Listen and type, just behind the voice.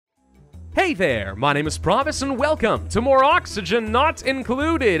Hey there, my name is Pravus and welcome to more oxygen not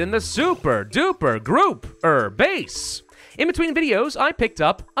included in the super duper group base. In between videos, I picked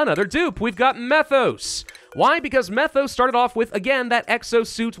up another dupe. We've got Methos. Why? Because Methos started off with, again, that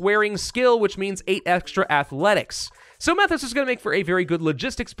exosuit wearing skill, which means 8 extra athletics. So Methos is going to make for a very good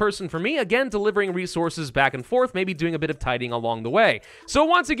logistics person for me, again, delivering resources back and forth, maybe doing a bit of tidying along the way. So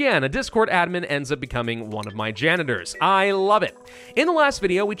once again, a Discord admin ends up becoming one of my janitors. I love it. In the last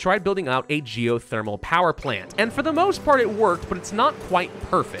video, we tried building out a geothermal power plant, and for the most part it worked, but it's not quite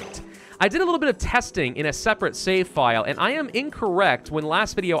perfect. I did a little bit of testing in a separate save file, and I am incorrect when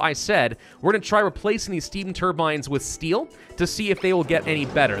last video I said we're going to try replacing these steam turbines with steel to see if they will get any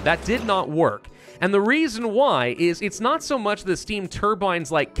better. That did not work. And the reason why is it's not so much the steam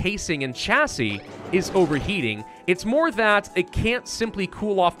turbines like casing and chassis is overheating, it's more that it can't simply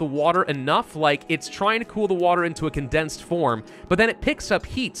cool off the water enough, like it's trying to cool the water into a condensed form, but then it picks up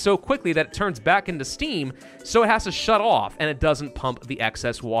heat so quickly that it turns back into steam, so it has to shut off and it doesn't pump the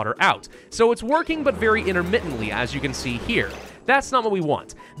excess water out. So it's working but very intermittently, as you can see here. That's not what we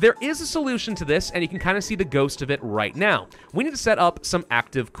want. There is a solution to this, and you can kind of see the ghost of it right now. We need to set up some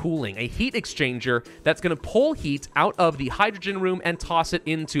active cooling, a heat exchanger that's going to pull heat out of the hydrogen room and toss it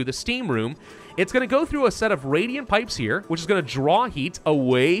into the steam room. It's going to go through a set of radiant pipes here, which is going to draw heat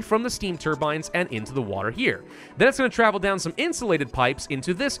away from the steam turbines and into the water here. Then it's going to travel down some insulated pipes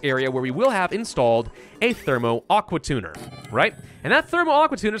into this area where we will have installed a thermo aqua tuner, right? And that thermo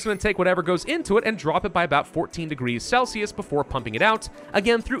aqua tuner is going to take whatever goes into it and drop it by about 14 degrees Celsius before pumping it out,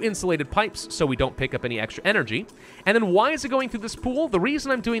 again through insulated pipes so we don't pick up any extra energy. And then why is it going through this pool? The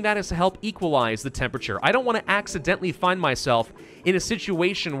reason I'm doing that is to help equalize the temperature. I don't want to accidentally find myself in a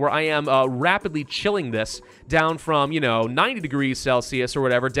situation where I am rapidly chilling this down from, 90 degrees Celsius or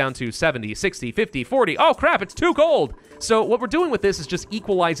whatever down to 70, 60, 50, 40. Oh crap, it's too cold! So what we're doing with this is just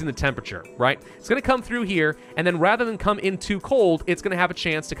equalizing the temperature, right? It's going to come through here, and then rather than come in too cold, it's going to have a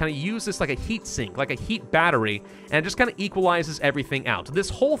chance to kind of use this like a heat sink, like a heat battery, and it just kind of equalizes everything out.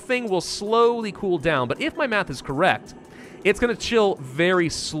 This whole thing will slowly cool down, but if my math is correct, it's going to chill very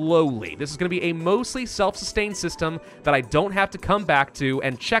slowly. This is going to be a mostly self-sustained system that I don't have to come back to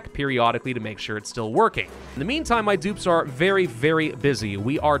and check periodically to make sure it's still working. In the meantime, my dupes are very, very busy.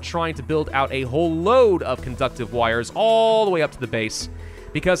 We are trying to build out a whole load of conductive wires all the way up to the base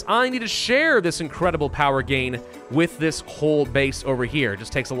because I need to share this incredible power gain with this whole base over here. It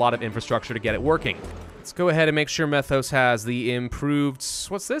just takes a lot of infrastructure to get it working. Let's go ahead and make sure Methos has the improved...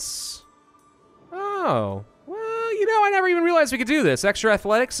 What's this? Oh... I never even realized we could do this. Extra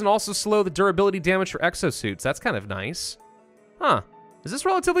athletics and also slow the durability damage for exosuits. That's kind of nice. Huh. Is this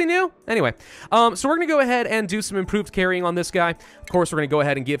relatively new? Anyway, so we're going to go ahead and do some improved carrying on this guy. Of course, we're going to go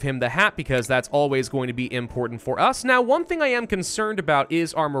ahead and give him the hat because that's always going to be important for us. Now, one thing I am concerned about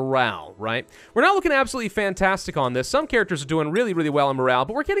is our morale, right? We're not looking absolutely fantastic on this. Some characters are doing really, really well in morale,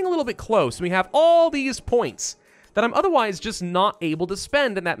 but we're getting a little bit close. We have all these points that I'm otherwise just not able to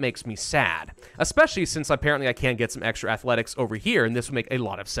spend, and that makes me sad. Especially since apparently I can get some extra athletics over here, and this would make a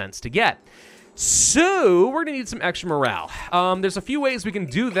lot of sense to get. So, we're gonna need some extra morale. There's a few ways we can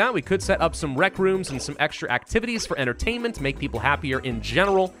do that. We could set up some rec rooms and some extra activities for entertainment to make people happier in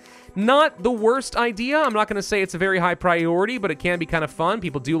general. Not the worst idea. I'm not gonna say it's a very high priority, but it can be kind of fun.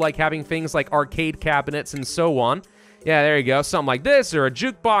 People do like having things like arcade cabinets and so on. Yeah, there you go. Something like this, or a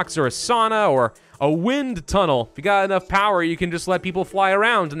jukebox, or a sauna, or a wind tunnel. If you got enough power, you can just let people fly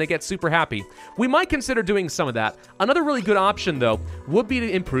around and they get super happy. We might consider doing some of that. Another really good option, though, would be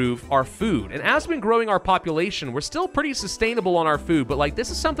to improve our food. And as we've been growing our population, we're still pretty sustainable on our food, but like this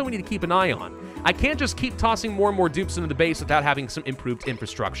is something we need to keep an eye on. I can't just keep tossing more and more dupes into the base without having some improved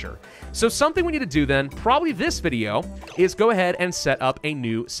infrastructure. So something we need to do then, probably this video, is go ahead and set up a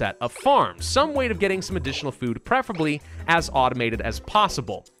new set of farms. Some way of getting some additional food, preferably as automated as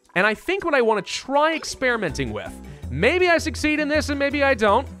possible. And I think what I want to try experimenting with, maybe I succeed in this and maybe I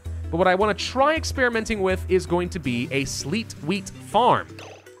don't, but what I want to try experimenting with is going to be a sleet wheat farm.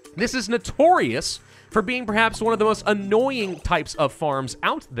 This is notorious for being perhaps one of the most annoying types of farms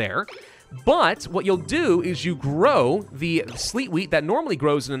out there, but what you'll do is you grow the sleet wheat that normally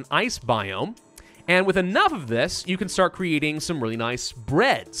grows in an ice biome, and with enough of this, you can start creating some really nice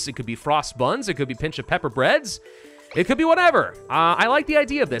breads. It could be frost buns, it could be pinch of pepper breads, it could be whatever. I like the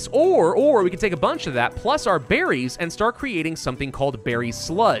idea of this. Or we could take a bunch of that plus our berries and start creating something called berry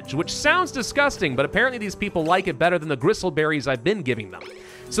sludge, which sounds disgusting, but apparently these people like it better than the gristle berries I've been giving them.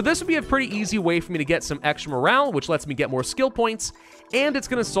 So this would be a pretty easy way for me to get some extra morale, which lets me get more skill points, and it's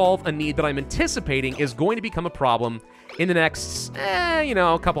going to solve a need that I'm anticipating is going to become a problem in the next,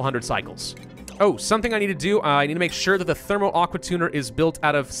 a couple hundred cycles. Oh, something I need to do, I need to make sure that the thermal aqua tuner is built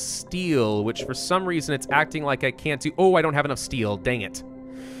out of steel, which for some reason it's acting like I can't do. Oh, I don't have enough steel. Dang it.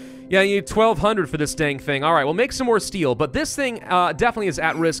 Yeah, you need 1,200 for this dang thing. All right, we'll make some more steel, but this thing definitely is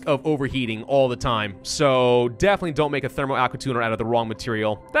at risk of overheating all the time. So definitely don't make a thermal aqua tuner out of the wrong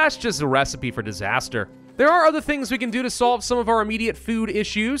material. That's just a recipe for disaster. There are other things we can do to solve some of our immediate food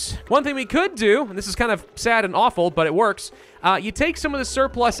issues. One thing we could do, and this is kind of sad and awful, but it works, you take some of the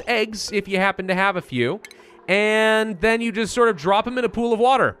surplus eggs, if you happen to have a few, and then you just sort of drop them in a pool of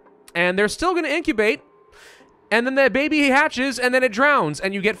water. And they're still going to incubate, and then the baby hatches, and then it drowns,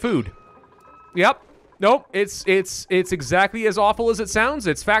 and you get food. Yep. Nope, it's exactly as awful as it sounds.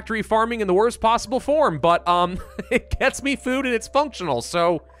 It's factory farming in the worst possible form, but it gets me food and it's functional,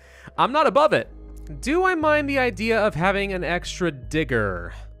 so I'm not above it. Do I mind the idea of having an extra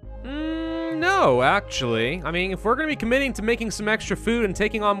digger? No, actually. I mean, if we're going to be committing to making some extra food and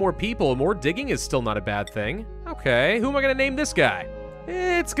taking on more people, more digging is still not a bad thing. Okay, who am I going to name this guy?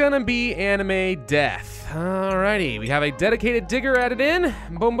 It's going to be Anime Death. Alrighty, we have a dedicated digger added in.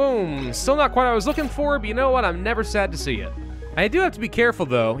 Boom, boom. Still not quite what I was looking for, but you know what? I'm never sad to see it. I do have to be careful,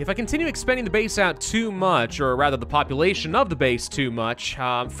 though. If I continue expanding the base out too much, or rather the population of the base too much,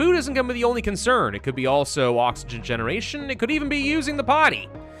 food isn't going to be the only concern. It could be also oxygen generation. It could even be using the potty,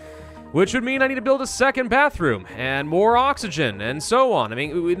 which would mean I need to build a second bathroom and more oxygen and so on. I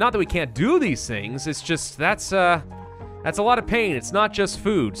mean, not that we can't do these things. It's just that's a lot of pain. It's not just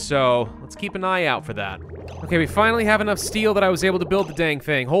food, so let's keep an eye out for that. Okay, we finally have enough steel that I was able to build the dang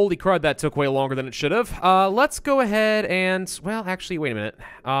thing. Holy crud, that took way longer than it should have. Let's go ahead and, well, actually, wait a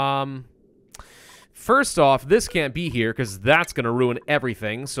minute. First off, this can't be here because that's going to ruin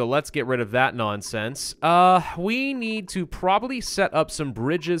everything, so let's get rid of that nonsense. We need to probably set up some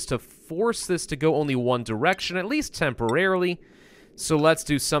bridges to force this to go only one direction, at least temporarily. So let's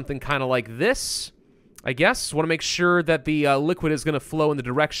do something kind of like this. I guess. Want to make sure that the liquid is going to flow in the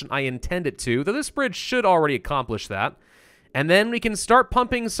direction I intend it to, though this bridge should already accomplish that. And then we can start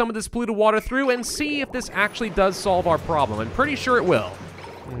pumping some of this polluted water through and see if this actually does solve our problem. I'm pretty sure it will.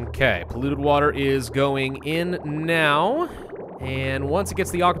 Okay, polluted water is going in now. And once it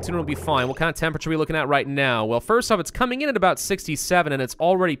gets the aqua tuner, it'll be fine. What kind of temperature are we looking at right now? Well, first off, it's coming in at about 67, and it's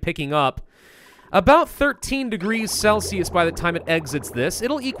already picking up about 13 degrees Celsius by the time it exits this.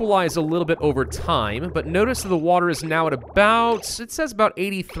 It'll equalize a little bit over time, but notice that the water is now at about, it says about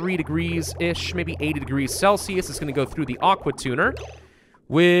 83 degrees-ish, maybe 80 degrees Celsius. It's going to go through the aqua tuner,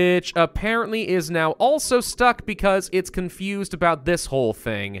 which apparently is now also stuck because it's confused about this whole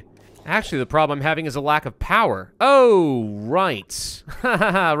thing. Actually, the problem I'm having is a lack of power. Oh, right.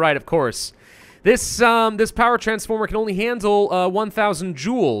 Right, of course. This power transformer can only handle 1,000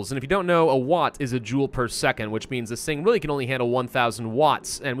 joules, and if you don't know, a watt is a joule per second, which means this thing really can only handle 1,000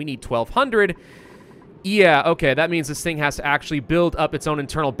 watts, and we need 1,200. Yeah, okay, that means this thing has to actually build up its own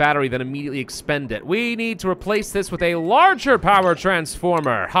internal battery, then immediately expend it. We need to replace this with a larger power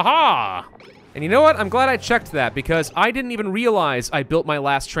transformer. Haha! And you know what? I'm glad I checked that, because I didn't even realize I built my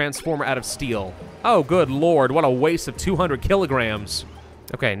last transformer out of steel. Oh, good lord, what a waste of 200 kilograms.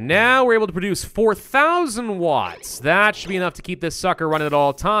 Okay, now we're able to produce 4,000 watts. That should be enough to keep this sucker running at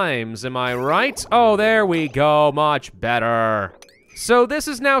all times, am I right? Oh, there we go, much better. So this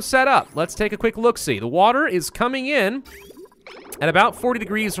is now set up. Let's take a quick look-see. The water is coming in at about 40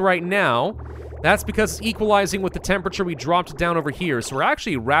 degrees right now. That's because it's equalizing with the temperature we dropped down over here, so we're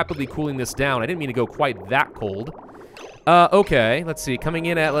actually rapidly cooling this down. I didn't mean to go quite that cold. Okay, let's see. Coming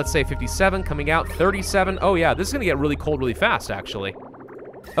in at, let's say, 57, coming out 37. Oh, yeah, this is going to get really cold really fast, actually.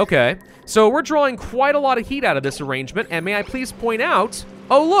 Okay, so we're drawing quite a lot of heat out of this arrangement, and may I please point out,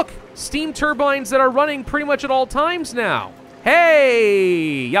 oh look, steam turbines that are running pretty much at all times now.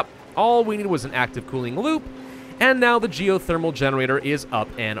 Hey! Yep, all we needed was an active cooling loop, and now the geothermal generator is up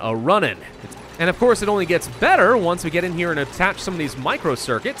and a-running. And of course, it only gets better once we get in here and attach some of these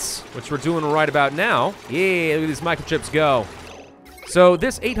microcircuits, which we're doing right about now. Yeah, look at these microchips go. So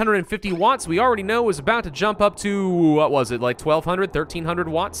this 850 watts we already know is about to jump up to, what was it, like 1,200, 1,300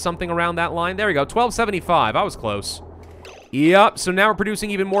 watts, something around that line. There we go, 1,275, I was close. Yep, so now we're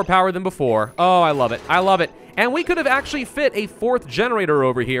producing even more power than before. Oh, I love it, I love it. And we could have actually fit a fourth generator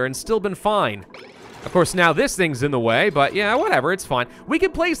over here and still been fine. Of course, now this thing's in the way, but yeah, whatever, it's fine. We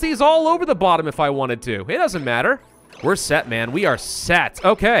could place these all over the bottom if I wanted to. It doesn't matter. We're set, man. We are set.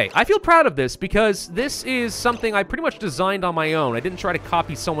 Okay, I feel proud of this because this is something I pretty much designed on my own. I didn't try to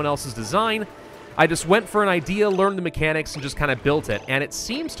copy someone else's design. I just went for an idea, learned the mechanics, and just kind of built it, and it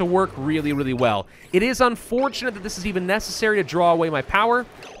seems to work really, really well. It is unfortunate that this is even necessary to draw away my power.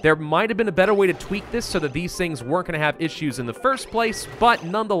 There might have been a better way to tweak this so that these things weren't going to have issues in the first place, but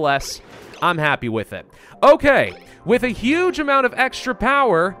nonetheless, I'm happy with it. Okay, with a huge amount of extra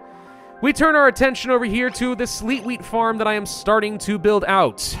power, we turn our attention over here to the sleet wheat farm that I am starting to build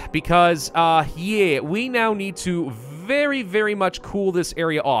out, because, yeah, we now need to very, very much cool this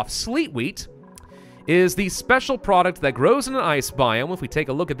area off. Sleet wheat is the special product that grows in an ice biome. If we take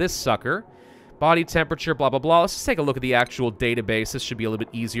a look at this sucker, body temperature, blah, blah, blah. Let's just take a look at the actual database. This should be a little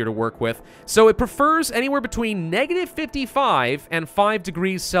bit easier to work with. So it prefers anywhere between -55 and 5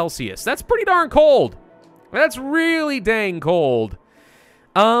 degrees Celsius. That's pretty darn cold. That's really dang cold.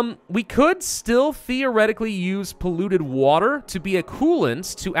 We could still theoretically use polluted water to be a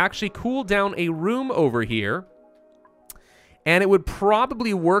coolant to actually cool down a room over here, and it would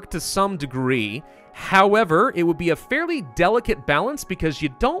probably work to some degree. However, it would be a fairly delicate balance because you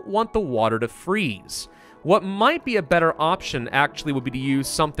don't want the water to freeze. What might be a better option actually would be to use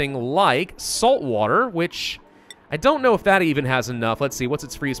something like salt water, which I don't know if that even has enough. Let's see, what's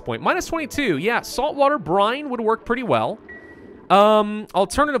its freeze point? -22. Yeah, saltwater brine would work pretty well.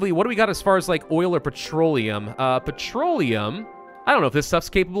 Alternatively, what do we got as far as, like, oil or petroleum? Petroleum, I don't know if this stuff's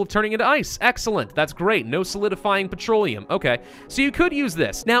capable of turning into ice. Excellent, that's great. No solidifying petroleum. Okay, so you could use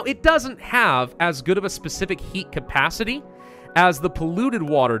this. Now, it doesn't have as good of a specific heat capacity as the polluted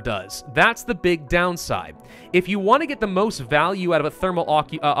water does. That's the big downside. If you want to get the most value out of a thermal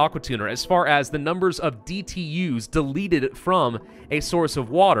aquatuner, as far as the numbers of DTUs deleted from a source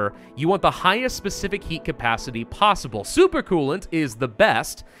of water, you want the highest specific heat capacity possible. Supercoolant is the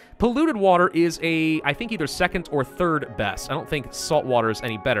best. Polluted water is I think either second or third best. I don't think salt water is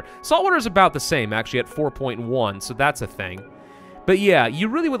any better. Salt water is about the same, actually, at 4.1, so that's a thing. But yeah, you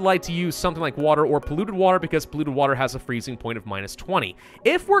really would like to use something like water or polluted water because polluted water has a freezing point of -20.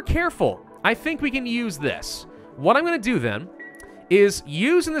 If we're careful, I think we can use this. What I'm going to do then is,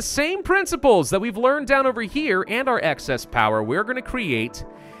 using the same principles that we've learned down over here and our excess power, we're going to create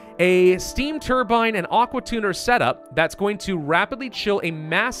a steam turbine and aquatuner setup that's going to rapidly chill a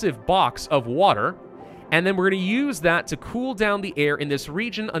massive box of water. And then we're going to use that to cool down the air in this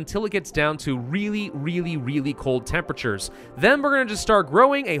region until it gets down to really, really, really cold temperatures. Then we're going to just start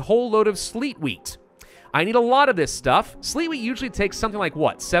growing a whole load of sleet wheat. I need a lot of this stuff. Sleet wheat usually takes something like,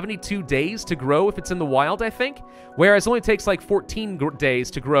 what, 72 days to grow if it's in the wild, I think? Whereas it only takes like 14 days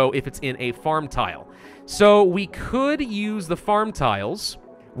to grow if it's in a farm tile. So we could use the farm tiles.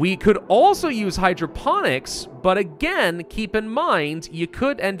 We could also use hydroponics, but again, keep in mind, you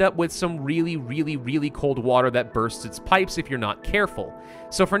could end up with some really, really, really cold water that bursts its pipes if you're not careful.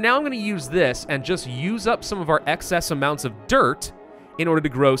 So for now, I'm going to use this and just use up some of our excess amounts of dirt in order to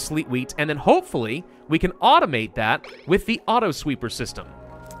grow sleet wheat, and then hopefully we can automate that with the auto sweeper system.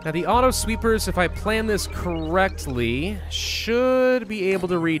 Now, the auto sweepers, if I plan this correctly, should be able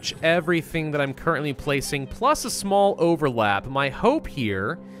to reach everything that I'm currently placing, plus a small overlap. My hope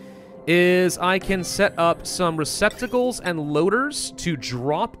here is I can set up some receptacles and loaders to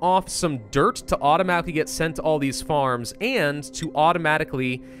drop off some dirt to automatically get sent to all these farms, and to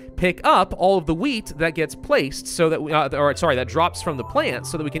automatically pick up all of the wheat that gets placed so that that drops from the plant,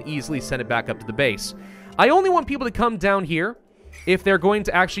 so that we can easily send it back up to the base. I only want people to come down here if they're going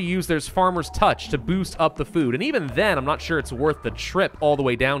to actually use their farmer's touch to boost up the food. And even then, I'm not sure it's worth the trip all the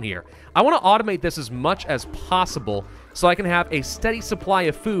way down here. I want to automate this as much as possible so I can have a steady supply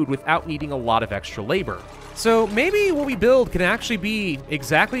of food without needing a lot of extra labor. So maybe what we build can actually be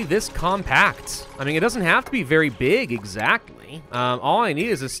exactly this compact. I mean, it doesn't have to be very big exactly. All I need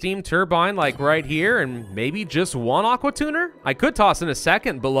is a steam turbine like right here, and maybe just one aquatuner. I could toss in a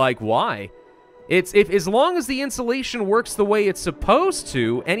second, but like, why? As long as the insulation works the way it's supposed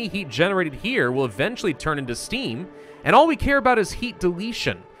to, any heat generated here will eventually turn into steam, and all we care about is heat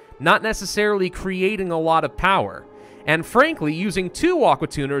deletion, not necessarily creating a lot of power. And frankly, using 2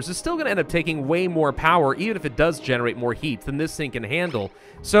 aquatuners is still going to end up taking way more power, even if it does generate more heat than this thing can handle.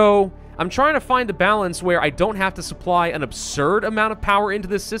 So I'm trying to find a balance where I don't have to supply an absurd amount of power into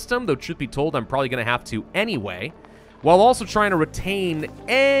this system, though truth be told, I'm probably going to have to anyway, while also trying to retain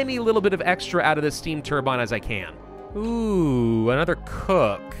any little bit of extra out of this steam turbine as I can. Ooh, another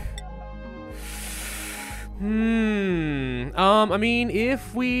cook. I mean,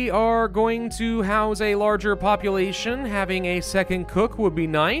 if we are going to house a larger population, having a second cook would be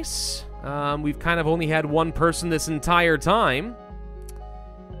nice. We've kind of only had one person this entire time.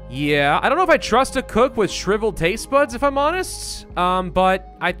 Yeah, I don't know if I trust a cook with shriveled taste buds, if I'm honest,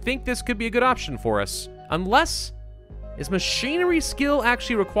 but I think this could be a good option for us. Unless, is machinery skill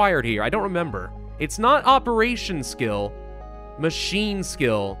actually required here? I don't remember. It's not operation skill, machine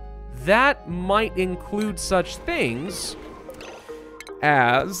skill. That might include such things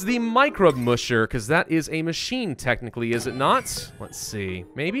as the microbe musher, because that is a machine technically, is it not? Let's see,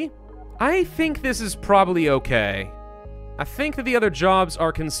 maybe? I think this is probably okay. I think that the other jobs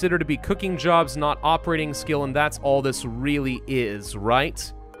are considered to be cooking jobs, not operating skill, and that's all this really is,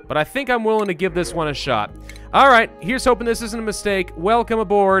 right? But I think I'm willing to give this one a shot. All right, here's hoping this isn't a mistake. Welcome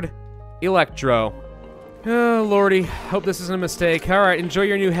aboard, Electro. Oh, lordy, hope this isn't a mistake. All right, enjoy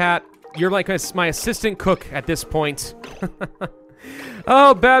your new hat. You're like my assistant cook at this point.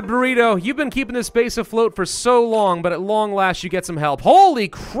 Oh, Bad Burrito, you've been keeping this base afloat for so long, but at long last you get some help. Holy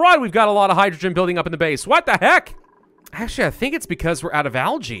crud, we've got a lot of hydrogen building up in the base. What the heck? Actually, I think it's because we're out of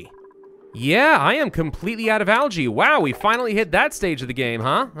algae. Yeah, I am completely out of algae. Wow, we finally hit that stage of the game,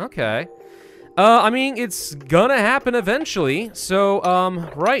 huh? Okay. I mean, it's gonna happen eventually. So,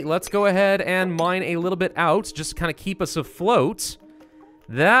 right, let's go ahead and mine a little bit out, just to kind of keep us afloat.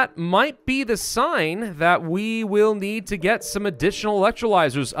 That might be the sign that we will need to get some additional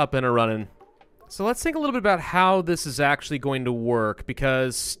electrolyzers up and running. So let's think a little bit about how this is actually going to work,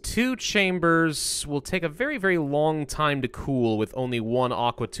 because 2 chambers will take a very, very long time to cool with only 1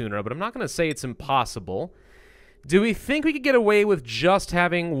 aqua tuner, but I'm not going to say it's impossible. Do we think we could get away with just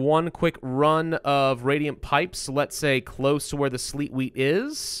having 1 quick run of radiant pipes, let's say close to where the sleet wheat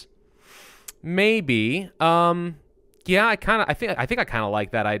is? Maybe. Yeah, I think I kind of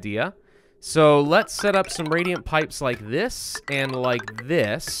like that idea. So let's set up some radiant pipes like this and like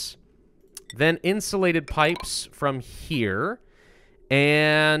this. Then insulated pipes from here.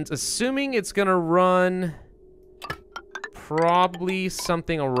 And assuming it's gonna run probably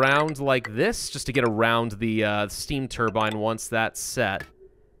something around like this, just to get around the steam turbine once that's set.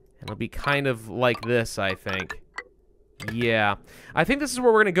 And it'll be kind of like this, I think. Yeah, I think this is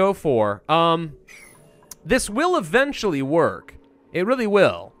what we're gonna go for. This will eventually work. It really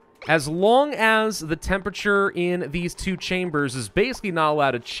will. As long as the temperature in these 2 chambers is basically not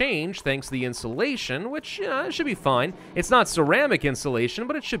allowed to change thanks to the insulation, which, it should be fine. It's not ceramic insulation,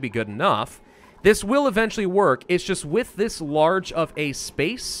 but it should be good enough. This will eventually work. It's just with this large of a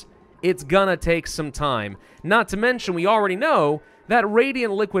space, it's gonna take some time. Not to mention, we already know that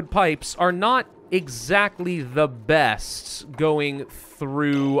radiant liquid pipes are not exactly the best going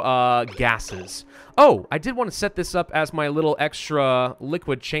through gases. Oh, I did want to set this up as my little extra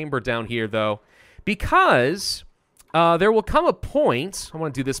liquid chamber down here, though, because there will come a point, I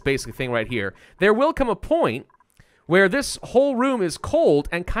want to do this basic thing right here, there will come a point where this whole room is cold,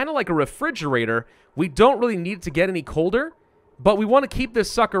 and kind of like a refrigerator, we don't really need it to get any colder, but we want to keep this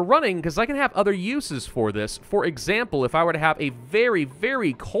sucker running because I can have other uses for this. For example, if I were to have a very,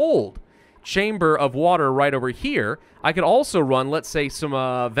 very cold chamber of water right over here, I could also run, let's say, some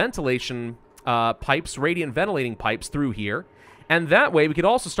ventilation pipes, radiant ventilating pipes through here, and that way we could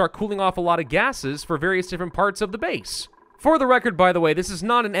also start cooling off a lot of gases for various different parts of the base. For the record, by the way, this is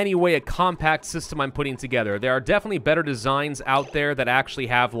not in any way a compact system I'm putting together. There are definitely better designs out there that actually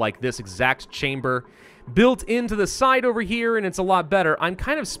have, like, this exact chamber built into the side over here, and it's a lot better. I'm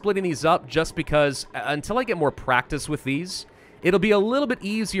kind of splitting these up just because until I get more practice with these, it'll be a little bit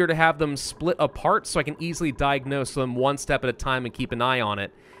easier to have them split apart so I can easily diagnose them one step at a time and keep an eye on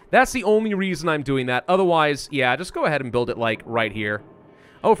it. That's the only reason I'm doing that. Otherwise, yeah, just go ahead and build it, like, right here.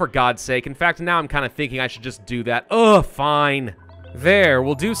 Oh, for God's sake. In fact, now I'm kind of thinking I should just do that. Ugh, fine. There,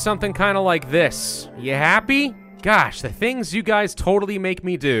 we'll do something kind of like this. You happy? Gosh, the things you guys totally make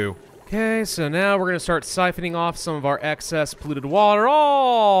me do. Okay, so now we're going to start siphoning off some of our excess polluted water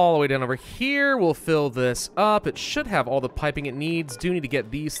all the way down over here. We'll fill this up. It should have all the piping it needs. Do need to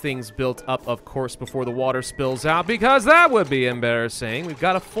get these things built up, of course, before the water spills out, because that would be embarrassing. We've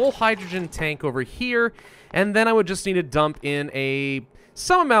got a full hydrogen tank over here, and then I would just need to dump in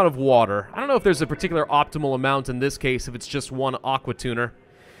some amount of water. I don't know if there's a particular optimal amount in this case, if it's just 1 aqua tuner.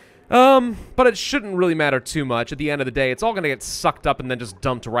 But it shouldn't really matter too much. At the end of the day, it's all going to get sucked up and then just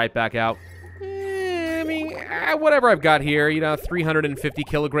dumped right back out. I mean, whatever I've got here, 350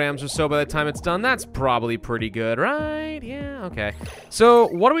 kilograms or so by the time it's done, that's probably pretty good, right? Yeah, okay. So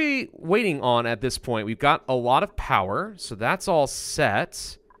what are we waiting on at this point? We've got a lot of power, so that's all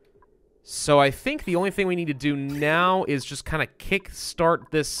set. So I think the only thing we need to do now is just kind of kick-start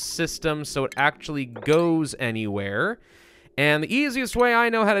this system so it actually goes anywhere. And the easiest way I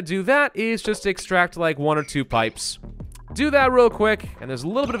know how to do that is just to extract like 1 or 2 pipes. Do that real quick, and there's a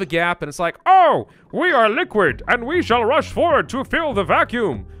little bit of a gap, and it's like, oh, we are liquid, and we shall rush forward to fill the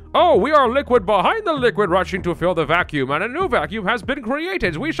vacuum. Oh, we are liquid behind the liquid rushing to fill the vacuum, and a new vacuum has been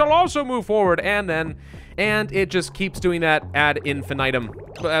created. We shall also move forward, and it just keeps doing that ad infinitum.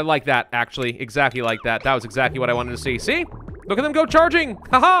 Like that, actually. Exactly like that. That was exactly what I wanted to see. See? Look at them go charging!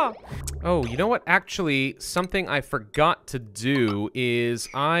 Haha! Oh, you know what? Actually, something I forgot to do is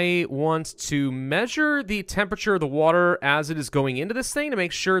I want to measure the temperature of the water as it is going into this thing to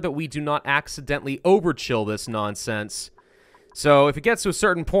make sure that we do not accidentally overchill this nonsense. So if it gets to a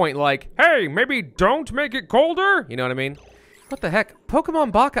certain point, like, hey, maybe don't make it colder? You know what I mean? What the heck?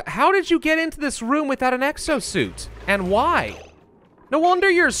 Pokemon Baka, how did you get into this room without an exosuit? And why? No wonder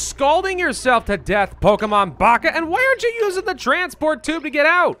you're scalding yourself to death, Pokemon Baka, and why aren't you using the transport tube to get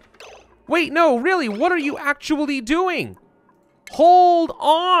out? Wait, no, really, what are you actually doing? Hold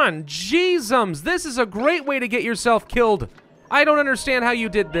on, Jeezums, this is a great way to get yourself killed. I don't understand how you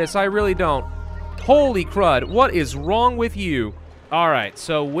did this, I really don't. Holy crud, what is wrong with you? All right,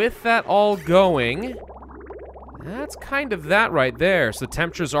 so with that all going, that's kind of that right there. So the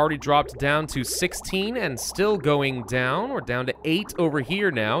temperature's already dropped down to 16 and still going down. We're down to 8 over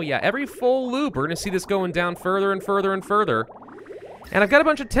here now. Yeah, every full loop, we're gonna see this going down further and further and further. And I've got a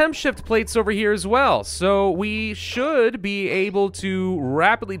bunch of temp shift plates over here as well, so we should be able to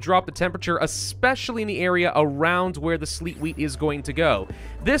rapidly drop the temperature, especially in the area around where the sleet wheat is going to go.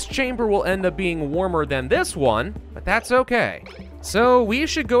 This chamber will end up being warmer than this one, but that's okay. So we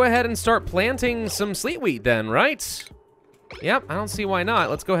should go ahead and start planting some sleet wheat then, right? Yep, I don't see why not.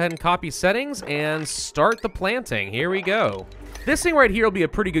 Let's go ahead and copy settings and start the planting. Here we go. This thing right here will be a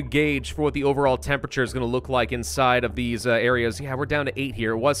pretty good gauge for what the overall temperature is going to look like inside of these areas. Yeah, we're down to 8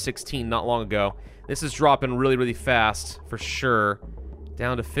 here. It was 16 not long ago. This is dropping really, really fast, for sure.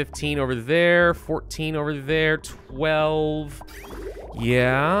 Down to 15 over there, 14 over there, 12.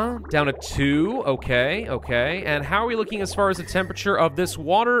 Yeah, down to 2. Okay, okay. And how are we looking as far as the temperature of this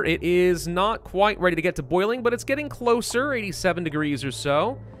water? It is not quite ready to get to boiling, but it's getting closer, 87 degrees or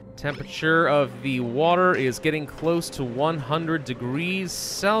so. Temperature of the water is getting close to 100 degrees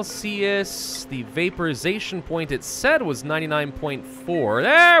Celsius. The vaporization point it said was 99.4.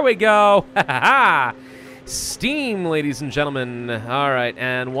 There we go! Ha ha ha! Steam, ladies and gentlemen. All right,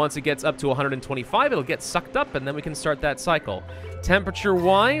 and once it gets up to 125, it'll get sucked up, and then we can start that cycle.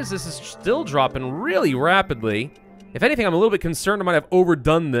 Temperature-wise, this is still dropping really rapidly. If anything, I'm a little bit concerned I might have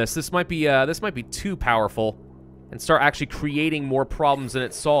overdone this. This might be too powerful and start actually creating more problems than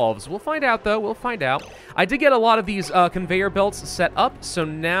it solves. We'll find out, though. We'll find out. I did get a lot of these conveyor belts set up, so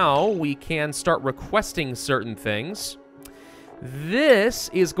now we can start requesting certain things. This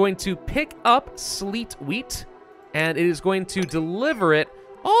is going to pick up sleet wheat, and it is going to deliver it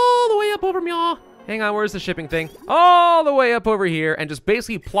all the way up over me. Hang on, where's the shipping thing? All the way up over here, and just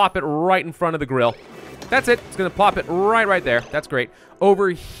basically plop it right in front of the grill. That's it. It's going to plop it right there. That's great.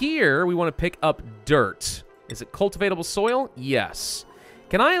 Over here, we want to pick up dirt. Is it cultivatable soil? Yes.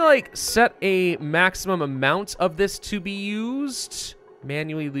 Can I, like, set a maximum amount of this to be used?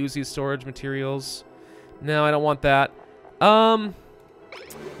 Manually lose these storage materials. No, I don't want that. No,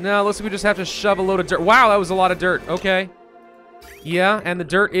 looks like we just have to shove a load of dirt. Wow, that was a lot of dirt. Okay. Yeah, and the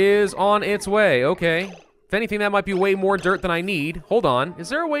dirt is on its way. Okay. If anything, that might be way more dirt than I need. Hold on. Is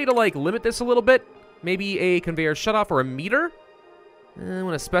there a way to, like, limit this a little bit? Maybe a conveyor shutoff or a meter?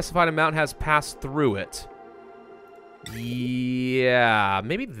 When a specified amount has passed through it. Yeah,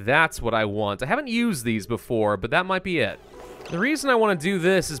 maybe that's what I want. I haven't used these before, but that might be it. The reason I want to do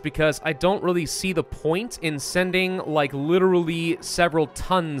this is because I don't really see the point in sending, like, literally several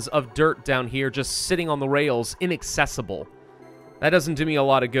tons of dirt down here just sitting on the rails, inaccessible. That doesn't do me a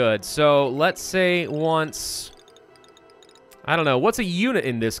lot of good. So let's say once... I don't know, what's a unit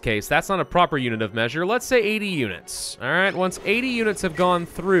in this case? That's not a proper unit of measure. Let's say 80 units. All right, once 80 units have gone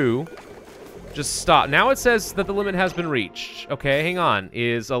through, just stop. Now it says that the limit has been reached. Okay, hang on.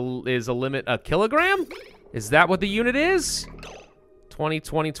 Is a limit a kilogram? Is that what the unit is? 20,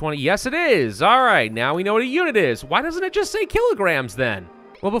 20, 20. Yes, it is. All right, now we know what a unit is. Why doesn't it just say kilograms then?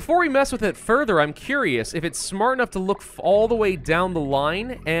 Well, before we mess with it further, I'm curious if it's smart enough to look all the way down the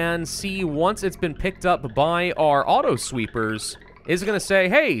line and see once it's been picked up by our auto sweepers, is it going to say,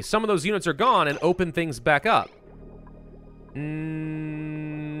 hey, some of those units are gone and open things back up?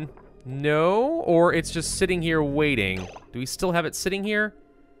 No, or it's just sitting here waiting. Do we still have it sitting here?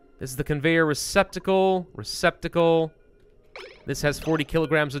 This is the conveyor receptacle. This has 40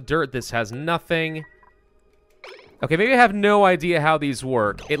 kilograms of dirt. This has nothing. Okay, maybe I have no idea how these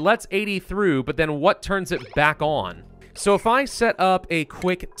work. It lets 80 through, but then what turns it back on? So if I set up a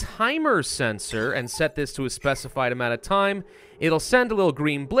quick timer sensor and set this to a specified amount of time, it'll send a little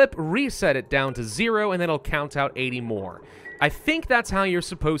green blip, reset it down to 0, and then it'll count out 80 more. I think that's how you're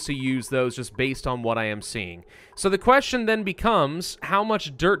supposed to use those, just based on what I am seeing. So the question then becomes, how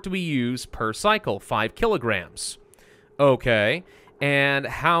much dirt do we use per cycle? 5 kilograms. Okay. And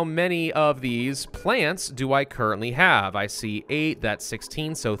how many of these plants do I currently have? I see 8, that's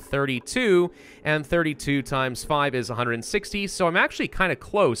 16, so 32. And 32 times 5 is 160, so I'm actually kind of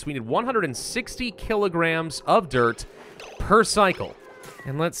close. We need 160 kilograms of dirt per cycle.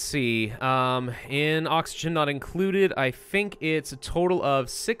 And let's see, in oxygen not included, I think it's a total of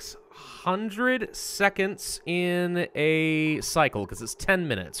 600 seconds in a cycle, because it's 10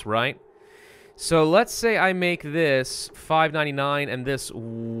 minutes, right? So let's say I make this 5.99 and this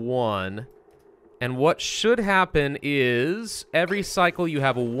 1. And what should happen is every cycle you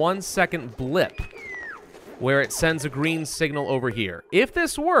have a 1-second blip where it sends a green signal over here. If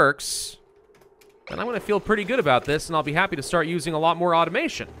this works, then I'm going to feel pretty good about this, and I'll be happy to start using a lot more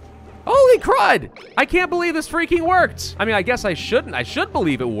automation. Holy crud! I can't believe this freaking worked! I mean, I guess I shouldn't. I should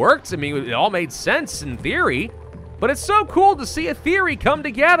believe it worked. I mean, it all made sense in theory. But it's so cool to see a theory come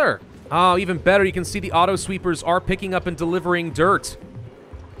together. Oh, even better, you can see the auto sweepers are picking up and delivering dirt.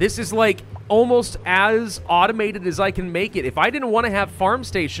 This is like almost as automated as I can make it. If I didn't want to have farm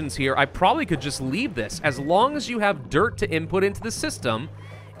stations here, I probably could just leave this. As long as you have dirt to input into the system,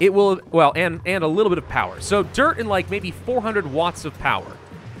 it will, well, and a little bit of power. So dirt and like maybe 400 watts of power.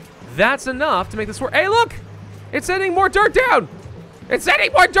 That's enough to make this work. Hey, look! It's sending more dirt down! It's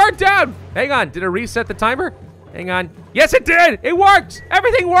sending more dirt down! Hang on, did it reset the timer? Hang on. Yes, it did! It worked!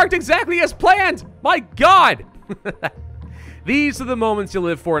 Everything worked exactly as planned! My God! These are the moments you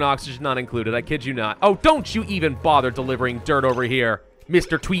live for in oxygen not included, I kid you not. Oh, don't you even bother delivering dirt over here,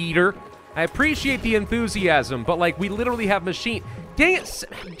 Mr. Tweeter. I appreciate the enthusiasm, but like, we literally have machine... Dang it!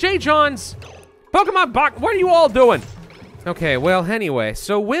 J. Johns! Pokemon Box, what are you all doing? Okay, well, anyway,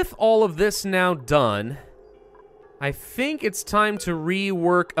 so with all of this now done, I think it's time to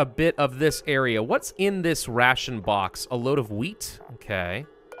rework a bit of this area. What's in this ration box? A load of wheat? Okay.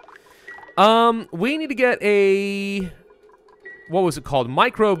 We need to get a... what was it called?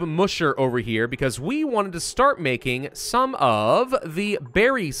 Microbe musher over here, because we wanted to start making some of the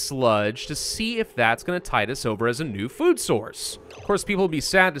berry sludge to see if that's going to tide us over as a new food source. Of course, people will be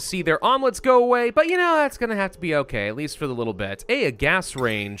sad to see their omelets go away, but you know, that's going to have to be okay, at least for the little bit. Hey, a gas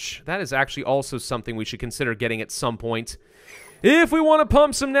range. That is actually also something we should consider getting at some point, if we want to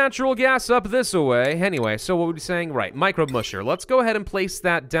pump some natural gas up this way. Anyway, so what were we saying? Right, microbe musher. Let's go ahead and place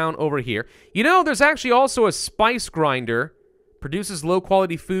that down over here. You know, there's actually also a spice grinder. Produces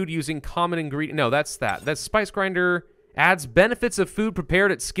low-quality food using common ingredient. No, that's that. That spice grinder adds benefits of food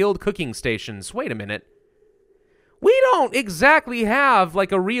prepared at skilled cooking stations. Wait a minute. We don't exactly have,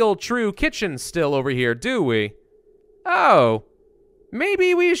 like, a real, true kitchen still over here, do we? Oh.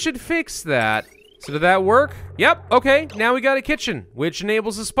 Maybe we should fix that. So did that work? Yep, okay. Now we got a kitchen, which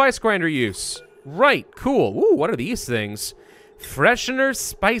enables the spice grinder use. Right, cool. Ooh, what are these things? Freshener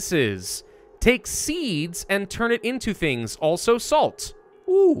spices. Take seeds and turn it into things. Also salt.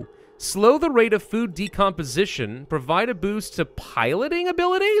 Ooh. Slow the rate of food decomposition. Provide a boost to piloting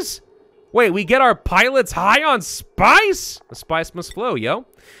abilities? Wait, we get our pilots high on spice? The spice must flow, yo.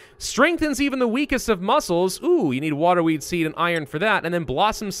 Strengthens even the weakest of muscles. Ooh, you need waterweed seed and iron for that. And then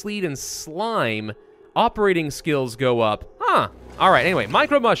blossom seed and slime. Operating skills go up. Huh. All right, anyway,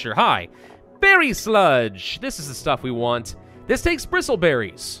 micro musher, hi. Berry sludge. This is the stuff we want. This takes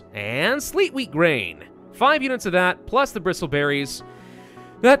bristleberries and sleet wheat grain. 5 units of that, plus the bristleberries.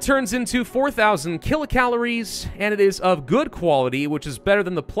 That turns into 4,000 kilocalories, and it is of good quality, which is better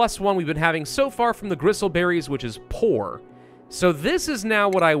than the +1 we've been having so far from the gristleberries, which is poor. So this is now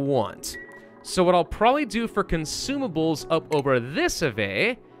what I want. So what I'll probably do for consumables up over this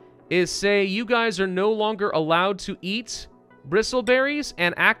way is say you guys are no longer allowed to eat bristleberries,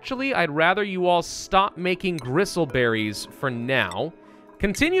 and actually, I'd rather you all stop making gristleberries for now.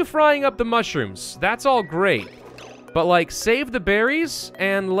 Continue frying up the mushrooms. That's all great. But, like, save the berries,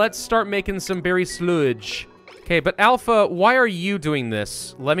 and let's start making some berry sludge. Okay, but Alpha, why are you doing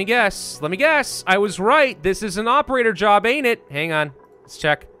this? Let me guess. Let me guess. I was right. This is an operator job, ain't it? Hang on. Let's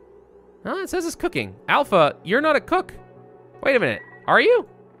check. Oh, it says it's cooking. Alpha, you're not a cook. Wait a minute. Are you?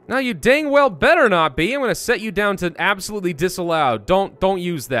 No, you dang well better not be. I'm going to set you down to absolutely disallowed. Don't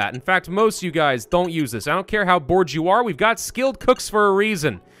use that. In fact, most of you guys don't use this. I don't care how bored you are. We've got skilled cooks for a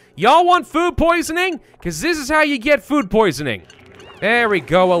reason. Y'all want food poisoning? Because this is how you get food poisoning. There we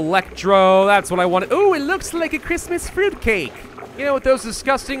go, Electro. That's what I wanted. Ooh, it looks like a Christmas fruitcake. You know, with those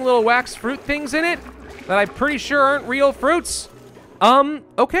disgusting little wax fruit things in it that I'm pretty sure aren't real fruits.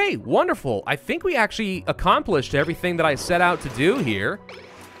 Okay, wonderful. I think we actually accomplished everything that I set out to do here.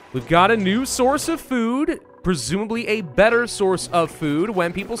 We've got a new source of food. presumably a better source of food.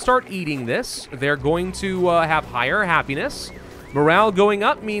 When people start eating this, they're going to have higher happiness. Morale going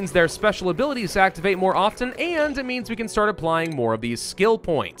up means their special abilities activate more often, and it means we can start applying more of these skill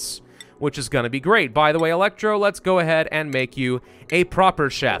points, which is going to be great. By the way, Electro, let's go ahead and make you a proper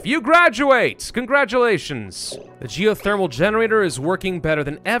chef. You graduate! Congratulations! The geothermal generator is working better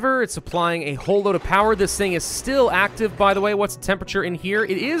than ever. It's applying a whole load of power. This thing is still active, by the way. What's the temperature in here?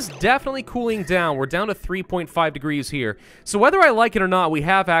 It is definitely cooling down. We're down to 3.5 degrees here. So whether I like it or not, we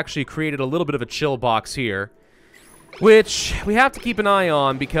have actually created a little bit of a chill box here, which we have to keep an eye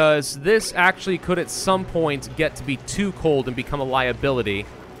on because this actually could at some point get to be too cold and become a liability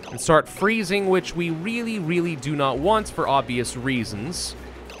and start freezing, which we really, really do not want for obvious reasons.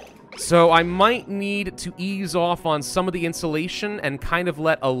 So I might need to ease off on some of the insulation and kind of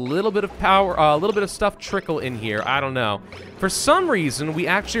let a little bit of power, a little bit of stuff trickle in here. I don't know. For some reason, we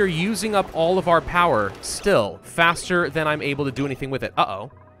actually are using up all of our power still faster than I'm able to do anything with it.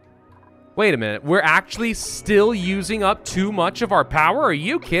 Uh-oh. Wait a minute. We're actually still using up too much of our power? Are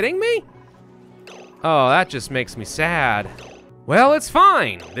you kidding me? Oh, that just makes me sad. Well, it's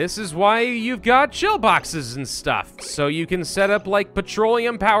fine. This is why you've got chill boxes and stuff, so you can set up like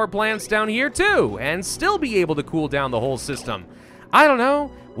petroleum power plants down here too, and still be able to cool down the whole system. I don't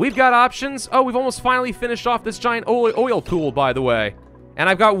know. We've got options. Oh, we've almost finally finished off this giant oil pool, by the way. And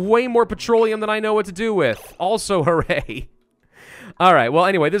I've got way more petroleum than I know what to do with. Also, hooray. All right, well,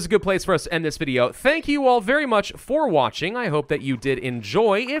 anyway, this is a good place for us to end this video. Thank you all very much for watching. I hope that you did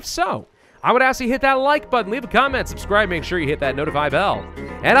enjoy. If so, I would ask you to hit that like button, leave a comment, subscribe, make sure you hit that notify bell.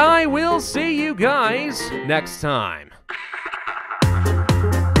 And I will see you guys next time.